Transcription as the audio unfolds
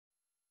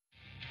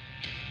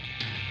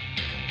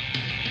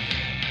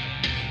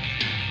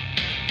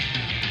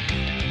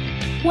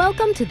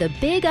Welcome to the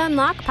Big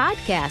Unlock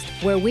podcast,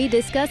 where we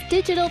discuss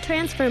digital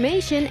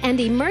transformation and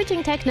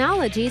emerging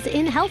technologies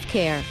in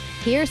healthcare.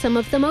 Hear some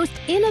of the most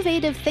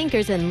innovative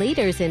thinkers and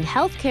leaders in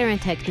healthcare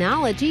and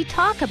technology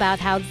talk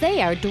about how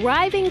they are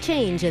driving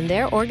change in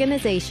their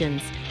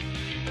organizations.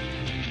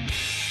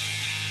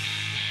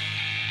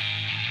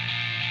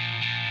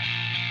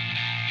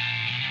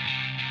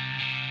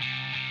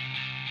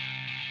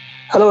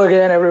 Hello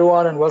again,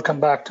 everyone, and welcome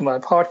back to my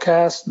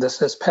podcast.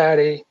 This is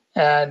Patty,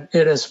 and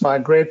it is my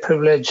great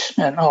privilege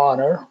and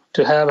honor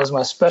to have as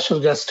my special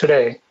guest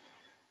today,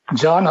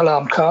 John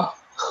Halamka,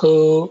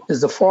 who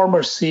is the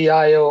former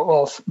CIO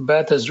of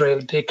Beth Israel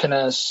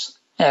Deaconess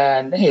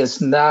and is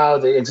now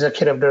the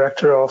executive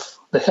director of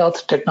the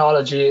Health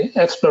Technology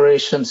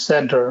Exploration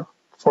Center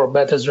for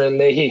Beth Israel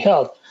Lehi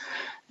Health.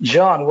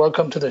 John,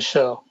 welcome to the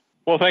show.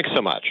 Well, thanks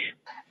so much.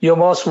 You're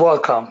most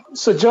welcome.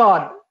 So,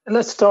 John,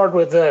 let's start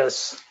with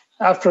this.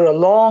 After a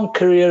long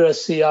career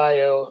as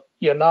CIO,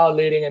 you're now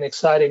leading an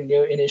exciting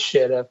new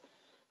initiative.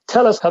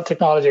 Tell us how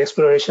Technology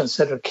Exploration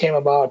Center came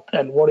about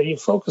and what are you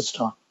focused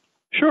on?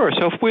 Sure.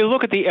 So if we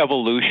look at the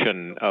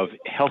evolution of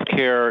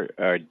healthcare,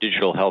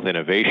 digital health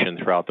innovation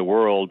throughout the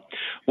world,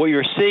 what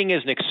you're seeing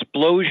is an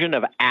explosion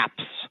of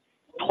apps,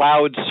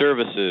 cloud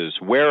services,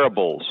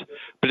 wearables.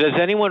 But does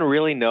anyone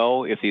really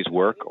know if these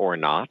work or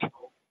not?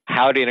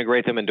 How to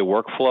integrate them into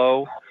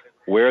workflow?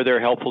 Where they're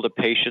helpful to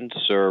patients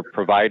or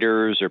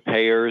providers or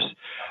payers?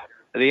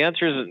 The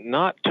answer is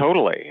not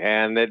totally.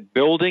 And that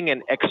building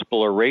an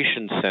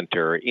exploration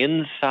center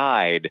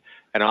inside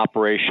an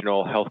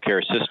operational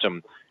healthcare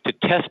system to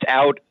test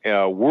out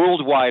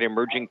worldwide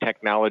emerging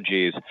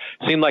technologies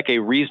seemed like a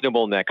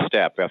reasonable next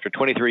step. After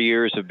 23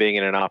 years of being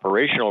in an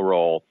operational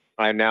role,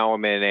 I now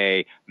am in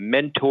a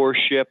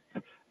mentorship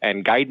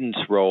and guidance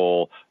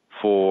role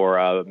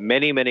for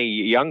many, many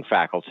young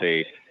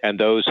faculty and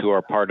those who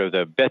are part of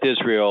the Beth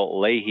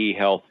Israel Lehi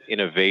Health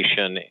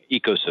Innovation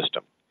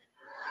ecosystem.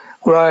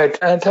 Right,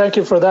 and thank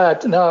you for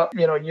that. Now,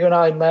 you and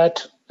I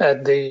met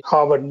at the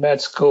Harvard Med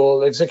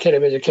School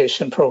Executive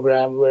Education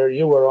Program where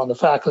you were on the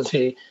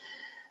faculty.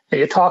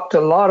 You talked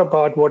a lot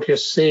about what you're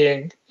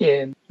seeing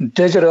in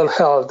digital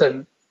health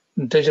and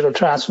digital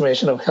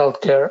transformation of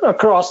healthcare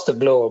across the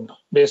globe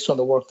based on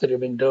the work that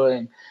you've been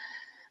doing.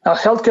 Now,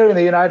 healthcare in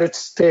the United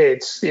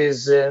States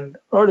is in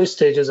early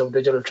stages of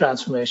digital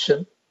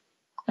transformation,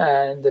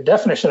 and the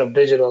definition of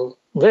digital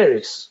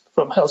varies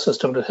from health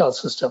system to health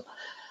system.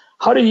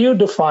 How do you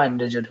define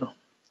digital?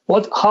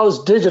 How is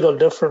digital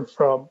different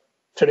from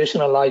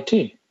traditional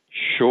IT?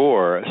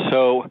 Sure.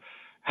 So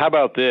how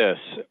about this?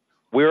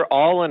 We're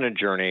all on a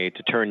journey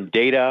to turn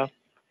data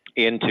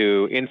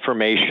into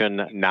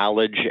information,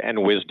 knowledge,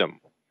 and wisdom.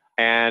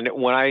 And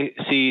when I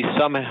see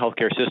some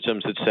healthcare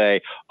systems that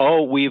say,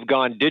 oh, we've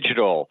gone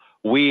digital,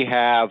 we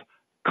have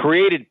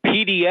created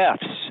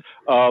PDFs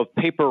of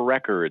paper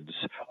records,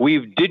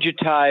 we've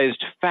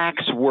digitized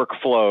fax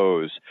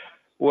workflows.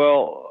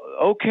 Well,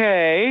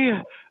 okay.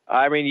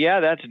 I mean, yeah,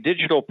 that's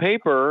digital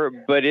paper,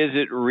 but is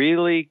it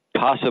really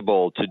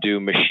possible to do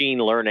machine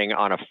learning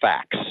on a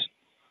fax?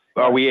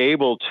 Are we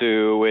able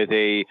to, with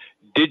a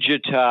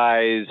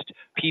digitized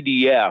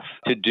PDF,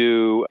 to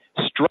do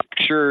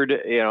structured,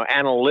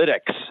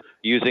 analytics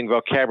using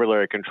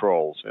vocabulary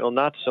controls? Well,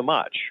 not so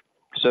much.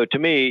 So to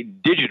me,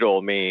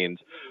 digital means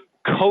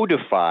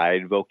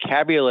codified,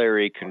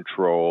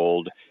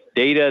 vocabulary-controlled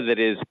data that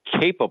is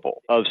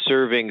capable of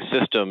serving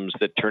systems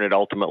that turn it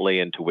ultimately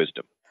into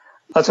wisdom.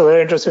 That's a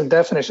very interesting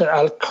definition.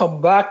 I'll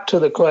come back to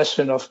the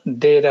question of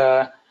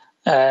data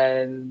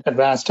and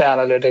advanced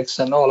analytics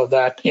and all of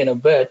that in a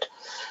bit.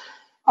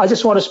 I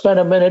just want to spend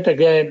a minute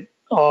again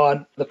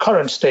on the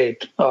current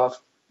state of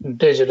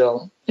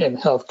digital in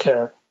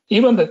healthcare.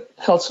 Even the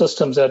health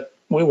systems that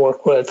we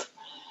work with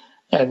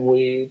and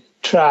we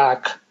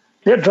track,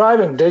 they're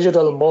driving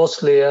digital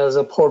mostly as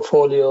a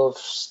portfolio of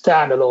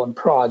standalone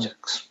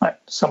projects. Right?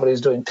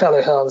 Somebody's doing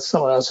telehealth,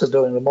 someone else is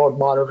doing remote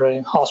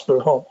monitoring, hospital,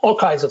 home, all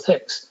kinds of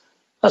things.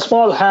 A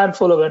small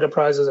handful of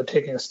enterprises are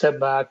taking a step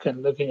back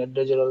and looking at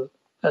digital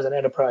as an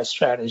enterprise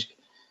strategy.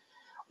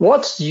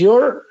 What's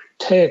your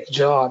take,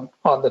 John,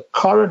 on the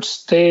current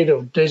state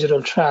of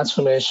digital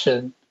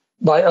transformation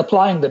by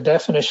applying the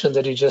definition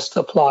that you just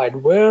applied?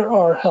 Where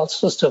are health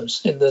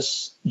systems in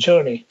this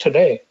journey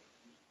today?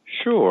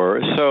 Sure.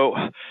 So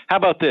how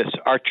about this?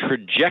 Our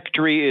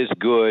trajectory is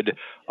good.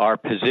 Our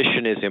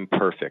position is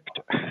imperfect.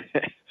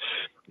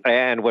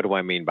 And what do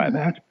I mean by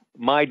that?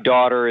 My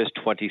daughter is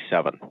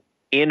 27.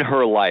 In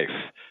her life,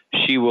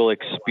 she will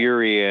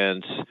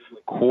experience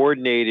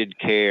coordinated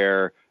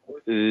care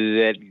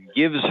that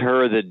gives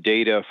her the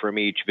data from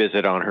each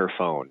visit on her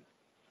phone.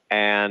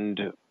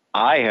 And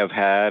I have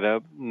had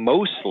a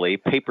mostly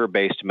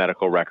paper-based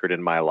medical record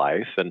in my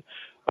life. And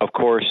of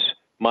course,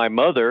 my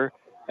mother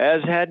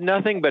has had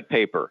nothing but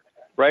paper,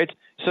 right?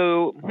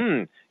 So,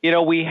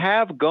 we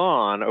have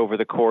gone over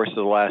the course of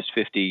the last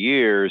 50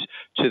 years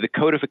to the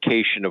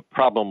codification of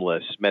problem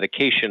lists,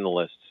 medication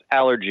lists,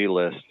 allergy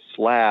lists,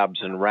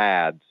 labs, and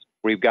RADs.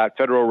 We've got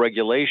federal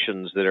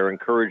regulations that are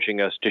encouraging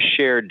us to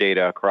share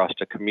data across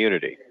the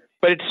community.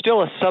 but it's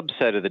still a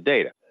subset of the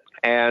data.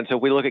 And so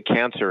we look at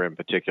cancer in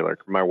particular.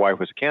 My wife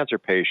was a cancer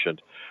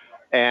patient.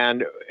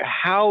 And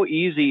how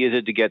easy is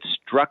it to get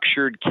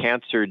structured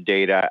cancer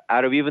data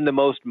out of even the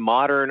most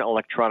modern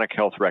electronic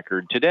health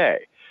record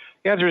today?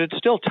 The answer is it's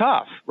still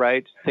tough,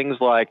 right? Things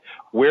like,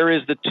 where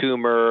is the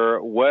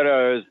tumor? What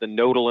is the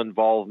nodal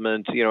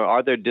involvement?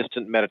 Are there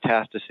distant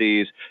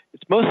metastases?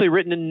 It's mostly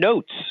written in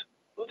notes.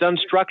 It's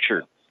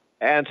unstructured.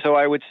 And so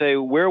I would say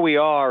where we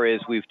are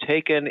is we've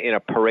taken in a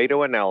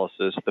Pareto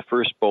analysis the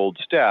first bold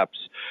steps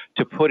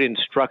to put in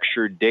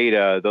structured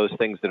data, those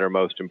things that are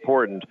most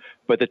important,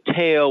 but the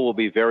tail will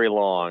be very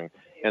long.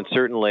 And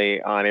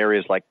certainly on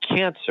areas like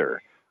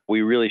cancer,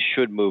 we really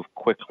should move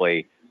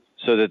quickly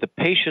so that the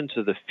patients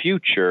of the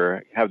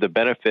future have the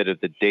benefit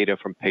of the data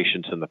from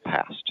patients in the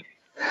past.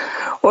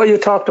 Well, you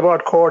talked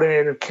about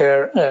coordinated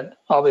care, and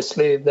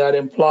obviously that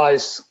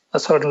implies a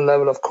certain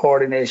level of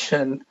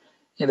coordination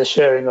in the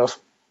sharing of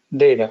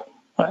data,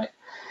 right?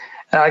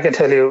 And I can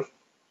tell you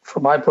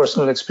from my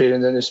personal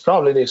experience, and it's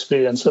probably the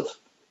experience of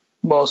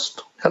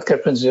most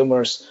healthcare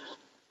consumers,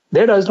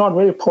 data is not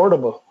very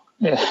portable.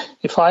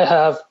 If I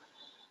have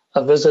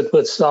a visit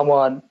with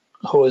someone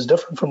who is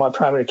different from my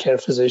primary care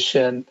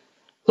physician,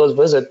 those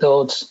visit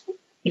notes,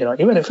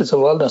 even if it's a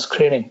wellness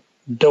screening,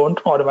 don't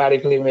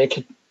automatically make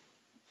it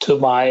to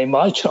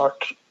my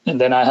chart.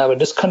 And then I have a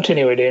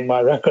discontinuity in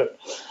my record.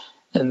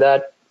 And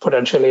that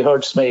potentially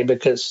hurts me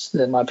because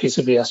then my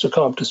PCP has to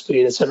come up to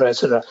speed, et cetera, et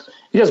cetera.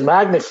 You just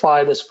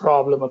magnify this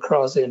problem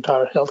across the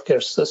entire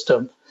healthcare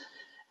system.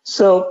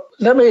 So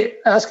let me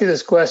ask you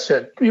this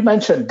question. You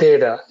mentioned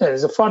data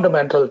as a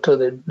fundamental to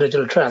the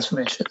digital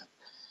transformation.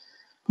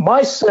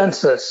 My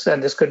sense is,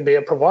 and this could be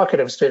a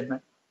provocative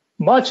statement,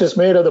 much is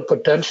made of the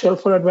potential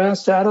for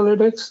advanced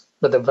analytics,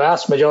 but the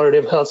vast majority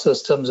of health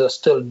systems are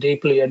still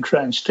deeply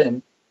entrenched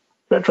in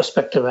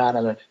retrospective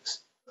analytics.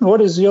 What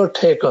is your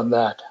take on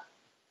that?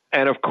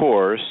 And of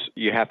course,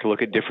 you have to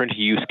look at different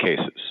use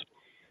cases,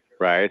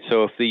 right?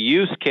 So if the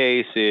use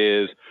case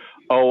is,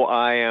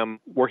 I am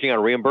working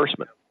on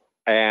reimbursement,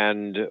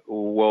 and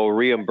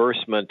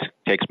reimbursement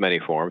takes many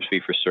forms,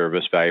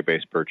 fee-for-service,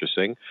 value-based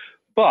purchasing,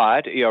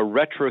 but a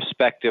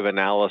retrospective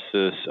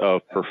analysis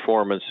of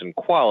performance and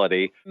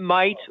quality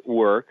might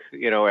work,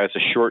 as a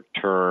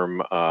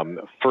short-term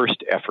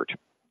first effort.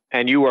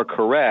 And you are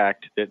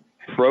correct that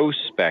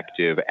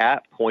prospective,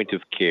 at point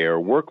of care,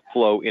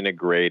 workflow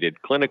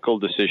integrated clinical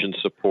decision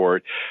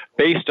support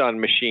based on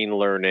machine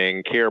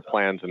learning, care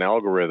plans, and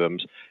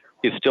algorithms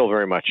is still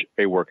very much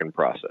a work in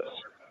process.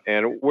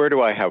 And where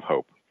do I have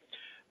hope?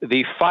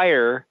 The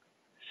FHIR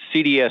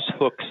CDS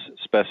hooks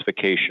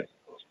specification,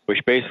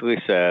 which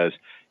basically says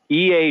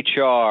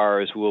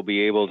EHRs will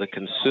be able to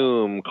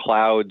consume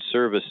cloud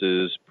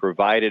services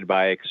provided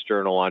by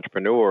external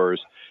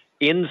entrepreneurs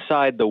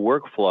inside the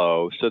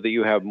workflow so that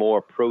you have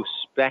more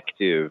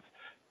prospective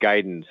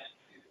guidance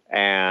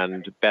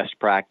and best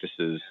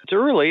practices. It's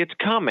early, it's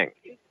coming.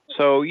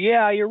 So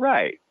yeah, you're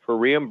right. For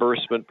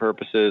reimbursement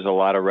purposes, a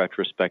lot of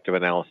retrospective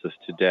analysis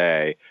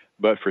today,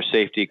 but for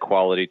safety,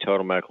 quality,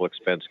 total medical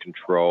expense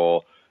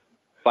control,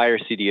 FHIR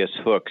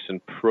CDS hooks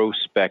and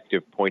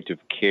prospective point of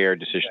care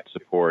decision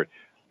support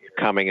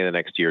coming in the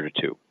next year to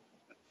two.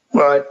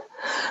 Right.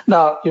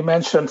 Now, you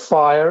mentioned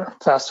FHIR,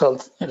 Fast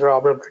Health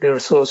Interoperability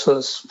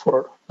Resources,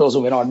 for those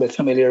who may not be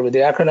familiar with the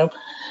acronym.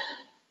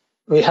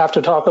 We have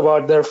to talk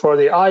about, therefore,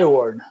 the I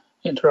word,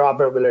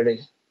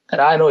 interoperability. And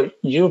I know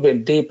you've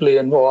been deeply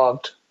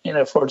involved in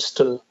efforts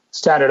to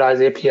standardize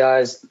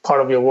APIs,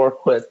 part of your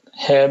work with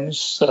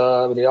HIMSS,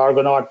 with the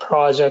Argonaut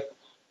project. Can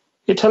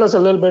you tell us a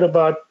little bit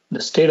about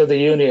the state of the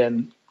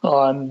union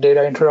on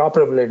data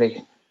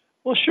interoperability?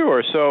 Well,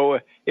 sure. So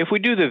if we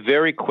do the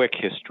very quick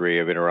history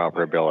of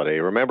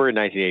interoperability, remember in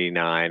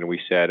 1989,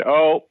 we said,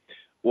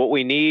 what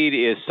we need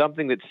is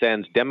something that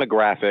sends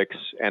demographics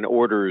and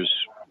orders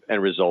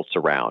and results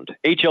around,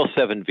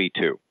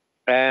 HL7v2.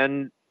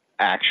 And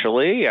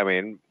actually,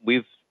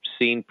 we've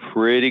seen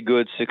pretty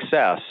good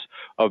success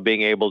of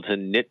being able to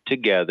knit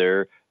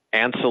together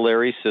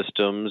ancillary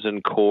systems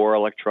and core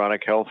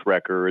electronic health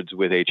records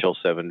with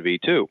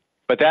HL7v2.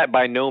 But that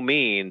by no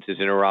means is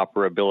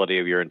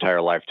interoperability of your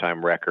entire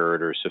lifetime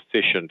record or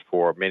sufficient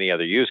for many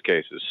other use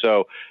cases.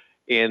 So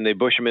in the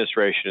Bush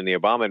administration and the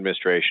Obama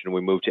administration,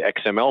 we moved to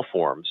XML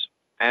forms.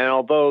 And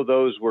although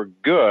those were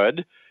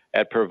good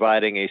at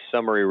providing a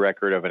summary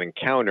record of an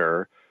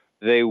encounter,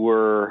 they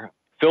were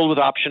filled with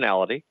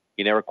optionality.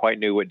 You never quite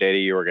knew what data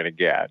you were going to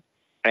get.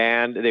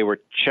 And they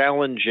were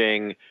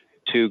challenging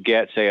to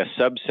get, say, a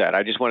subset.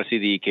 I just want to see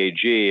the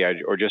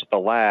EKG or just the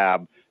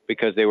lab,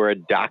 because they were a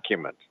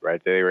document,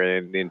 right? They were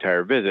in the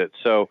entire visit.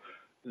 So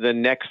the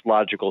next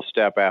logical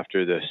step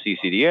after the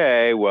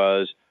CCDA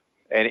was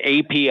an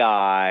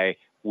API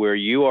where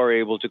you are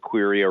able to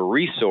query a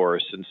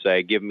resource and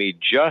say, give me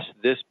just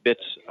this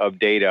bits of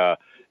data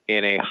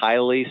in a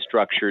highly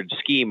structured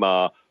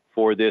schema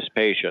for this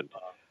patient.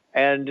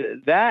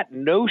 And that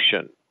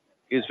notion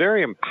is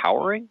very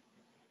empowering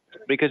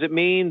because it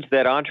means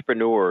that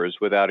entrepreneurs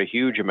without a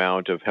huge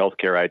amount of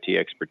healthcare IT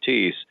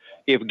expertise,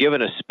 if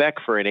given a spec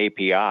for an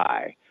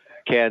API,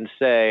 can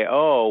say,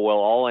 oh, well,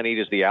 all I need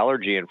is the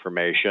allergy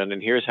information,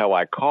 and here's how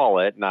I call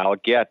it, and I'll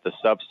get the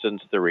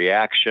substance, the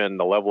reaction,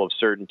 the level of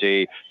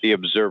certainty, the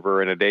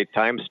observer, and a date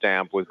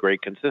timestamp with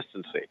great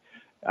consistency.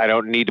 I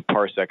don't need to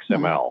parse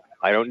XML.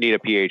 I don't need a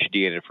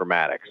PhD in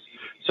informatics.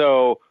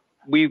 So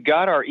we've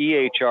got our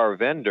EHR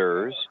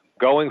vendors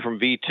going from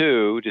V2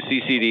 to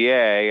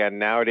CCDA and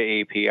now to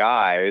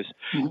APIs.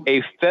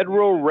 A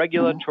federal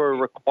regulatory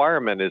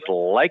requirement is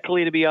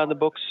likely to be on the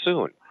books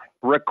soon,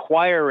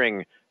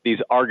 requiring these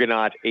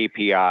Argonaut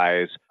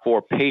APIs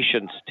for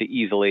patients to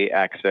easily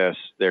access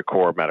their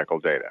core medical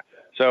data.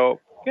 So,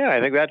 yeah,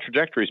 I think that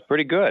trajectory is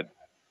pretty good.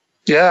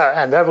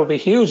 Yeah, and that will be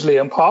hugely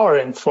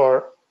empowering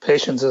for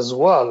patients as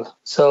well.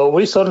 So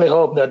we certainly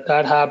hope that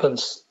that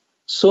happens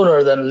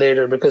sooner than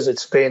later, because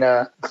it's been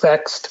a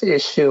vexed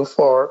issue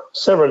for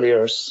several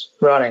years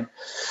running.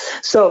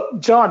 So,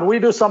 John, we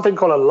do something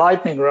called a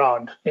lightning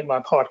round in my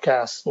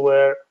podcast,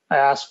 where I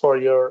ask for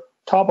your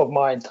top of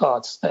mind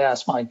thoughts. I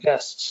ask my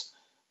guests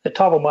the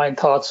top of mind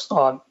thoughts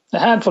on a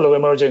handful of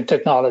emerging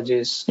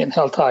technologies in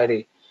health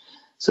IT.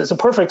 So it's a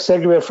perfect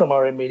segue from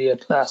our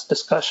immediate last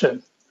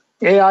discussion.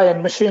 AI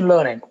and machine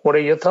learning, what are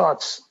your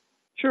thoughts?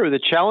 Sure. The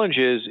challenge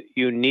is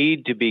you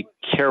need to be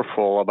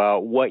careful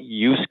about what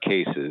use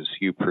cases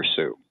you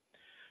pursue.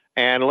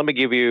 And let me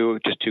give you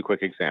just two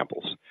quick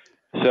examples.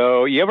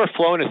 So you ever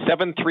flown a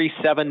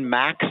 737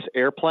 MAX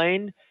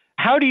airplane?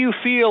 How do you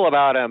feel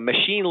about a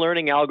machine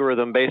learning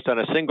algorithm based on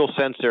a single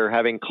sensor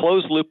having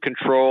closed loop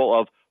control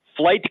of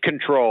flight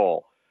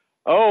control?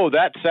 Oh,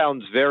 that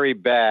sounds very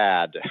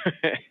bad.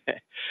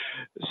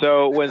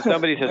 So when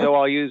somebody says, oh,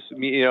 I'll use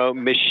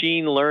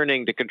machine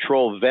learning to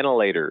control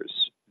ventilators,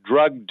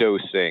 drug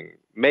dosing,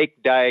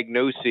 make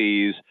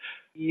diagnoses,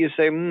 you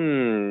say,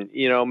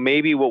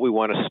 maybe what we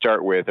want to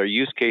start with are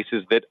use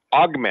cases that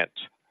augment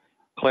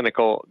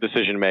clinical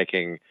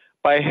decision-making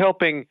by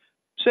helping,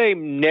 say,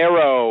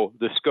 narrow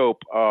the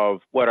scope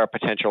of what are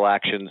potential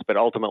actions, but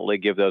ultimately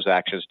give those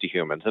actions to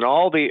humans. And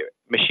all the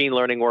machine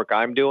learning work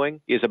I'm doing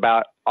is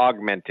about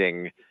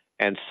augmenting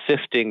and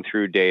sifting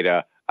through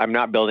data. I'm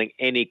not building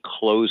any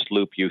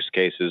closed-loop use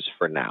cases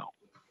for now.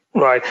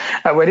 Right.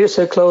 And when you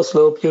say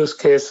closed-loop use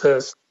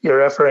cases, you're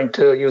referring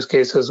to use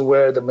cases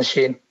where the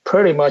machine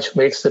pretty much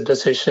makes the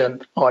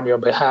decision on your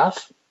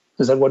behalf?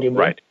 Is that what you mean?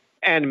 Right.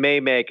 And may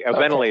make a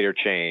ventilator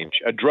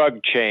change, a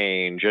drug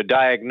change, a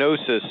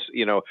diagnosis.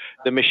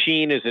 The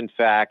machine is, in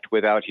fact,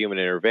 without human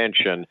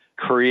intervention,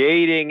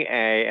 creating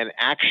an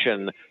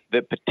action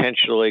that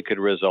potentially could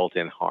result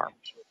in harm.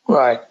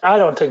 Right. I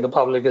don't think the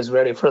public is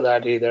ready for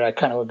that either. I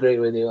kind of agree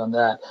with you on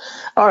that.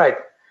 All right.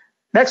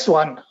 Next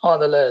one on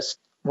the list,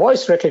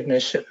 voice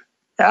recognition.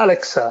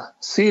 Alexa,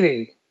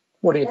 Siri,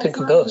 what do you think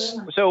of those?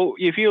 So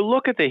if you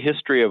look at the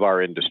history of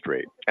our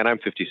industry, and I'm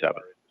 57,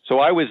 so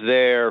I was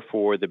there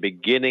for the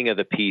beginning of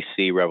the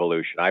PC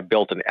revolution. I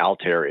built an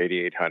Altair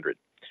 8800.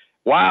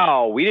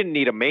 Wow, we didn't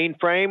need a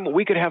mainframe.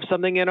 We could have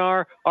something in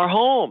our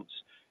homes.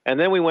 And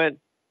then we went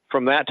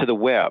from that to the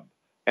web,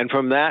 and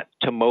from that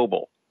to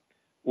mobile.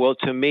 Well,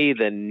 to me,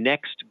 the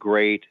next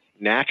great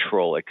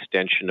natural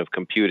extension of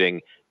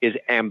computing is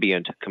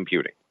ambient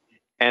computing.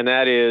 And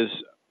that is,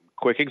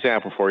 quick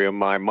example for you,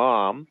 my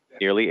mom,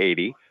 nearly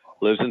 80,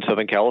 lives in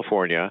Southern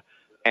California,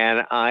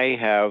 and I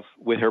have,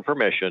 with her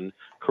permission,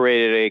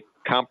 created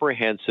a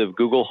comprehensive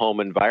Google Home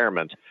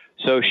environment.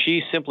 So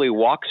she simply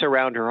walks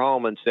around her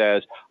home and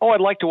says, oh,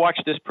 I'd like to watch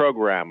this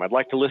program. I'd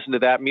like to listen to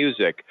that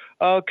music.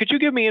 Could you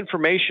give me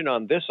information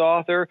on this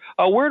author?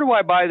 Where do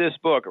I buy this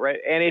book? Right?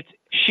 And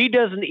she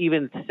doesn't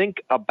even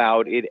think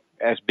about it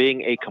as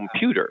being a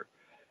computer.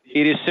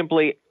 It is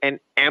simply an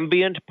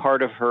ambient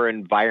part of her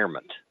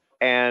environment.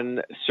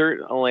 And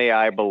certainly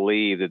I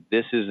believe that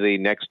this is the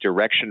next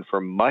direction for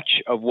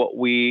much of what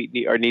we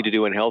need to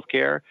do in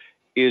healthcare,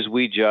 is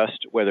we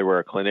just, whether we're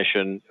a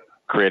clinician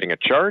creating a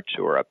chart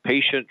or a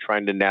patient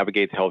trying to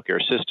navigate the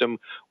healthcare system,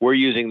 we're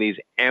using these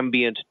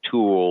ambient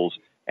tools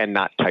and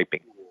not typing.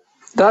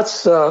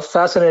 That's a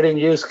fascinating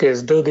use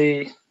case. Do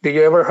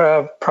you ever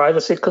have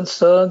privacy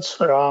concerns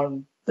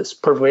around this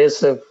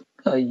pervasive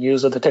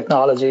use of the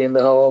technology in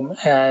the home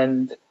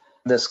and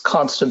this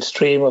constant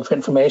stream of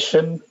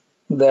information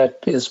that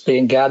is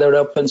being gathered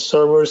up in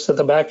servers at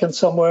the back end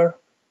somewhere?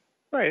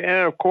 Right.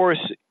 And of course,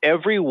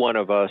 every one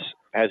of us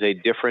has a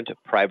different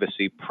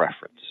privacy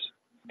preference.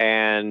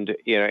 And,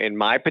 in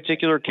my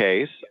particular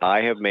case,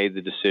 I have made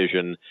the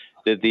decision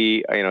that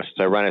since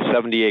I run a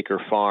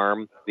 70-acre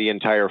farm, the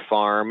entire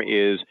farm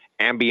is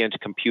ambient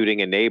computing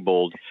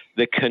enabled.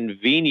 The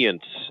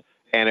convenience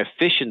and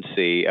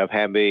efficiency of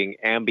having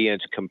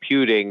ambient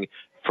computing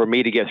for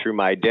me to get through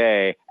my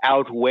day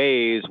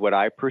outweighs what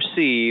I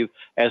perceive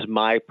as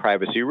my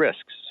privacy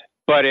risks.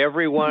 But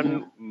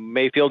everyone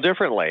may feel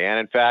differently. And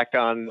in fact,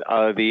 on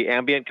the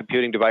ambient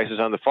computing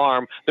devices on the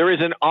farm, there is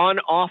an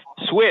on-off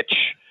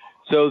switch.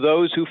 So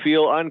those who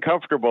feel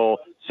uncomfortable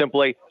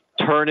simply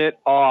turn it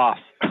off.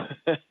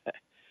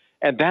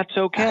 And that's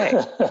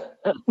okay.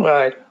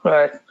 Right.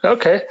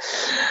 Okay.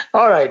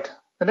 All right.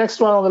 The next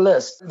one on the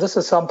list. This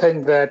is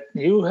something that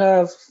you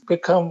have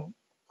become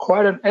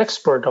quite an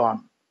expert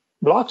on.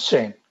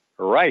 Blockchain.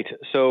 Right.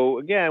 So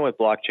again, with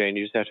blockchain,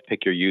 you just have to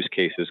pick your use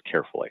cases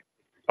carefully.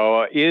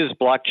 Is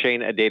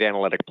blockchain a data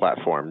analytic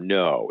platform?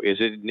 No. Is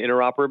it an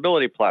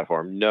interoperability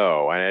platform?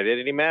 No. An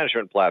identity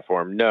management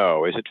platform?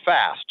 No. Is it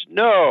fast?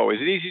 No.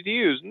 Is it easy to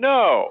use?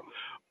 No.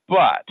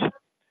 But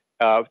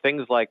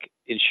things like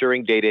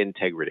ensuring data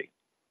integrity.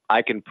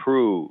 I can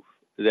prove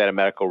that a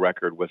medical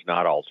record was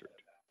not altered,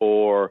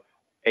 or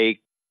a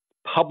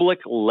public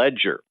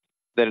ledger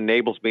that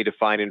enables me to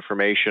find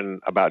information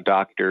about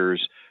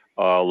doctors'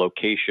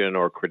 location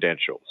or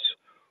credentials,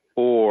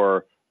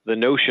 or the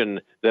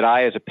notion that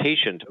I, as a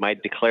patient,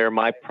 might declare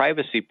my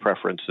privacy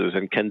preferences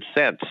and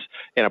consents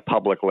in a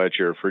public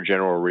ledger for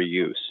general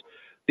reuse.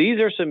 These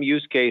are some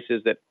use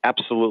cases that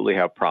absolutely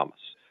have promise.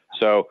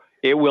 So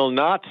it will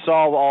not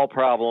solve all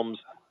problems,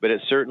 but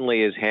it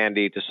certainly is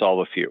handy to solve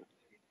a few.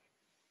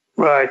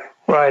 Right,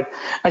 right.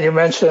 And you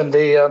mentioned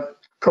the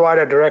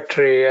provider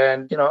directory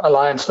and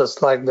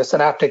alliances like the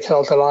Synaptic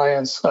Health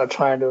Alliance are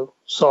trying to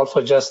solve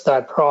for just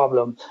that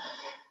problem.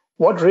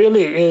 What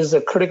really is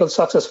a critical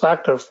success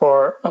factor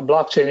for a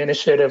blockchain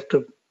initiative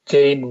to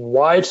gain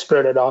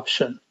widespread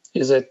adoption?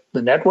 Is it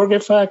the network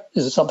effect?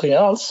 Is it something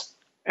else?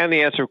 And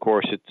the answer, of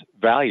course, it's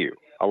value,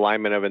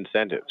 alignment of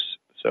incentives.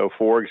 So,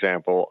 for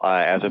example,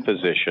 as a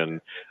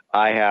physician,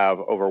 I have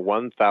over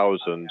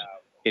 1,000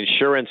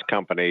 insurance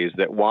companies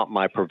that want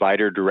my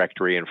provider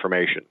directory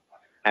information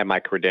and my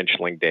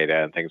credentialing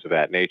data and things of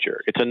that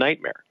nature. It's a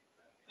nightmare.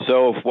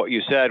 So if what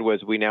you said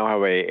was we now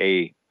have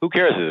who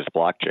cares if it's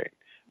blockchain?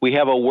 We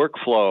have a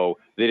workflow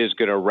that is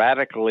going to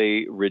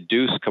radically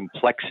reduce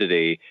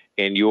complexity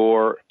in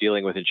your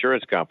dealing with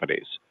insurance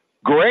companies.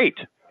 Great.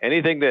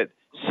 Anything that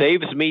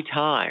saves me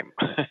time,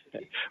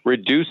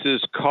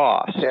 reduces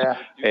cost,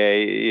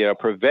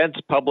 prevents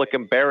public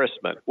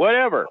embarrassment,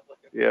 whatever,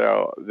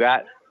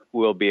 that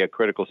will be a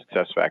critical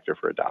success factor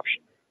for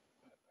adoption.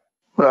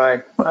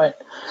 Right, right.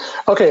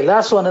 Okay,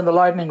 last one in the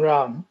lightning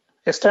round.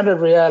 Extended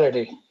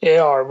reality,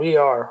 AR,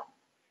 VR.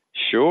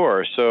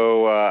 Sure.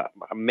 So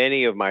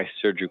many of my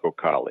surgical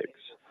colleagues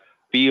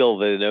feel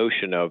the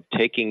notion of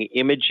taking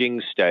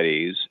imaging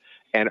studies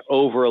and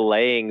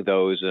overlaying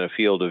those in a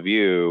field of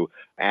view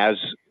as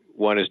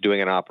one is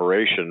doing an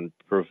operation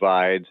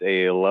provides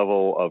a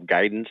level of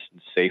guidance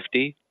and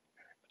safety.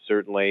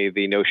 Certainly,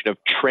 the notion of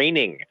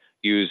training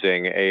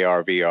using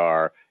AR,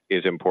 VR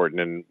is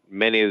important, and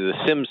many of the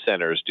sim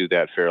centers do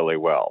that fairly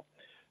well.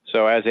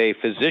 So as a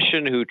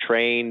physician who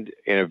trained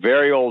in a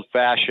very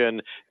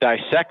old-fashioned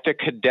dissect a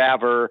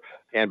cadaver,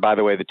 and by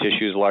the way, the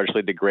tissue is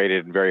largely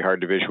degraded and very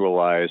hard to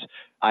visualize,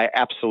 I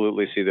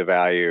absolutely see the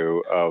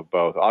value of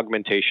both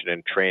augmentation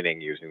and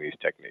training using these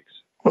techniques.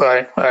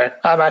 Right, right.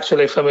 I'm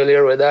actually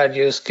familiar with that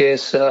use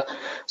case.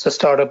 It's a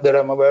startup that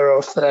I'm aware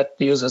of that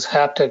uses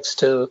haptics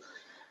to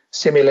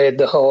simulate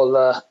the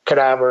whole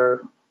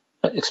cadaver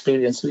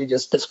experience we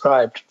just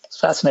described. It's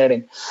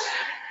fascinating.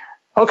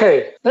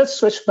 Okay, let's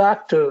switch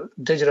back to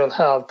digital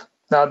health.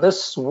 Now,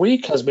 this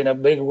week has been a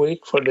big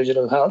week for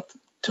digital health.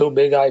 2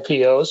 big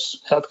IPOs,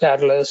 Health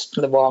Catalyst,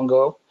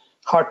 Livongo.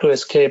 Hard to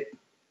escape,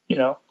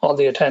 all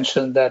the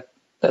attention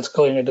that's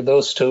going into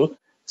those two.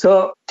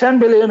 So 10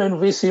 billion in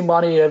VC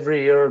money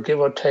every year, give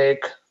or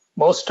take.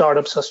 Most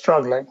startups are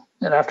struggling.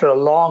 And after a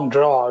long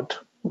drought,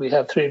 we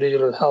have 3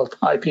 digital health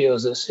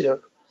IPOs this year.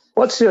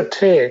 What's your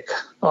take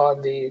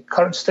on the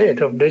current state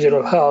of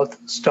digital health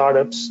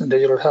startups and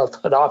digital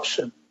health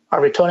adoption? Are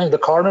we turning the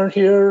corner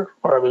here,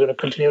 or are we going to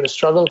continue to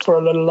struggle for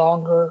a little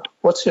longer?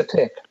 What's your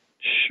take?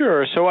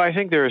 Sure. So I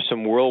think there are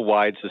some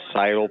worldwide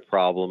societal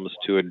problems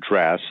to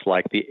address,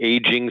 like the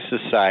aging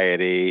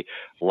society,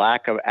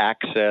 lack of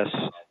access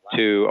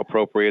to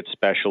appropriate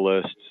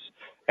specialists.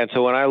 And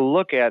so when I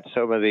look at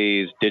some of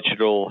these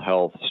digital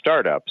health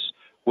startups,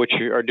 which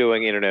are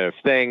doing Internet of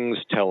Things,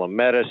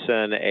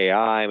 telemedicine,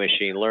 AI,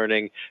 machine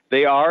learning,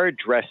 they are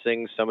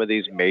addressing some of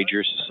these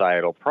major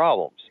societal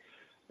problems.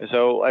 And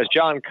so as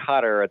John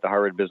Kotter at the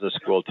Harvard Business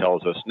School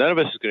tells us, none of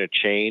us is going to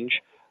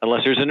change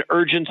unless there's an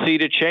urgency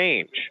to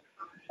change.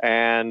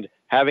 And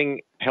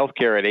having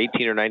healthcare at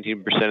 18 or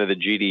 19% of the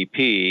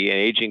GDP, an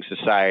aging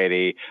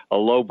society, a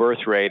low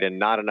birth rate, and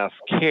not enough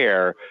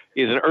care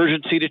is an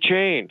urgency to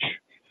change.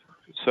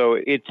 So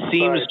it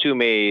seems to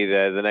me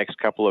that the next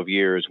couple of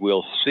years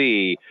we'll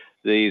see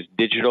these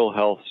digital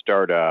health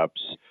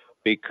startups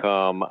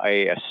become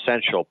an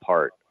essential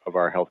part of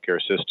our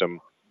healthcare system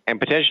and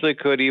potentially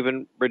could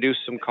even reduce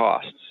some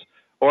costs.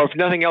 Or if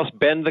nothing else,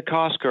 bend the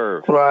cost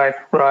curve. Right,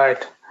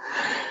 right.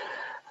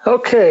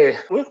 Okay,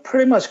 we're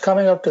pretty much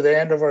coming up to the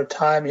end of our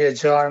time here,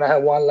 John. I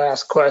have one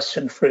last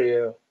question for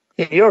you.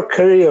 In your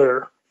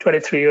career,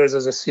 23 years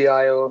as a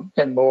CIO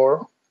and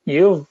more,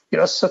 you've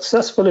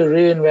successfully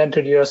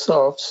reinvented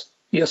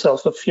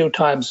yourself a few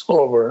times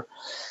over.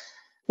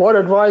 What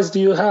advice do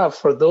you have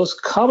for those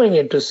coming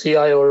into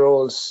CIO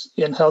roles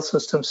in health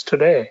systems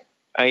today?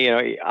 I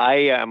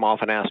am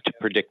often asked to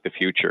predict the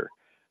future.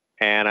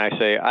 And I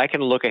say, I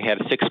can look ahead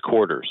 6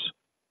 quarters.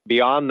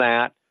 Beyond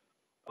that,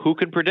 who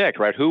can predict,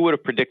 right? Who would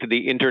have predicted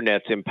the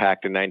internet's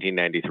impact in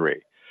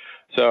 1993?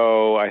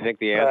 So I think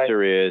the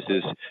answer is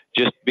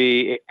just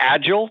be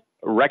agile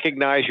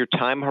recognize your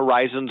time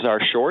horizons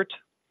are short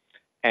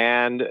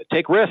and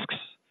take risks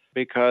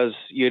because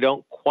you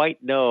don't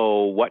quite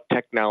know what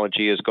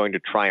technology is going to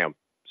triumph.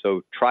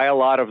 So try a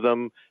lot of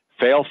them,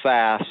 fail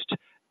fast,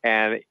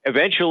 and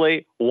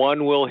eventually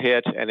one will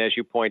hit. And as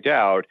you point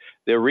out,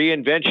 the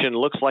reinvention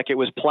looks like it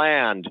was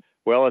planned.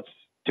 Well, it's,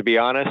 to be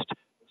honest,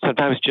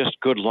 sometimes just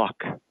good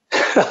luck.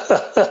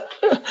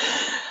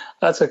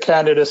 That's a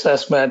candid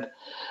assessment.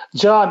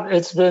 John,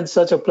 it's been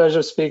such a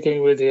pleasure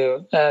speaking with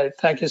you.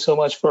 Thank you so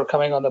much for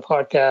coming on the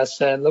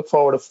podcast, and look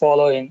forward to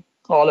following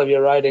all of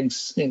your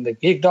writings in the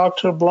Geek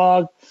Doctor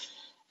blog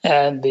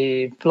and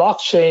the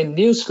blockchain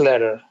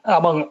newsletter,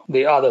 among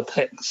the other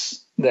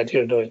things that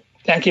you're doing.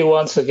 Thank you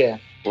once again.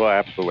 Well,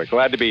 absolutely.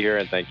 Glad to be here,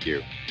 and thank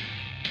you.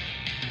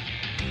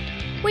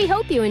 We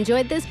hope you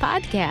enjoyed this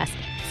podcast.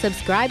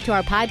 Subscribe to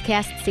our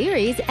podcast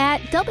series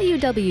at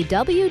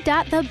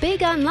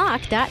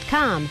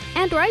www.thebigunlock.com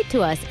and write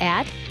to us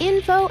at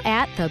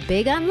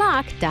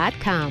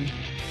info@thebigunlock.com.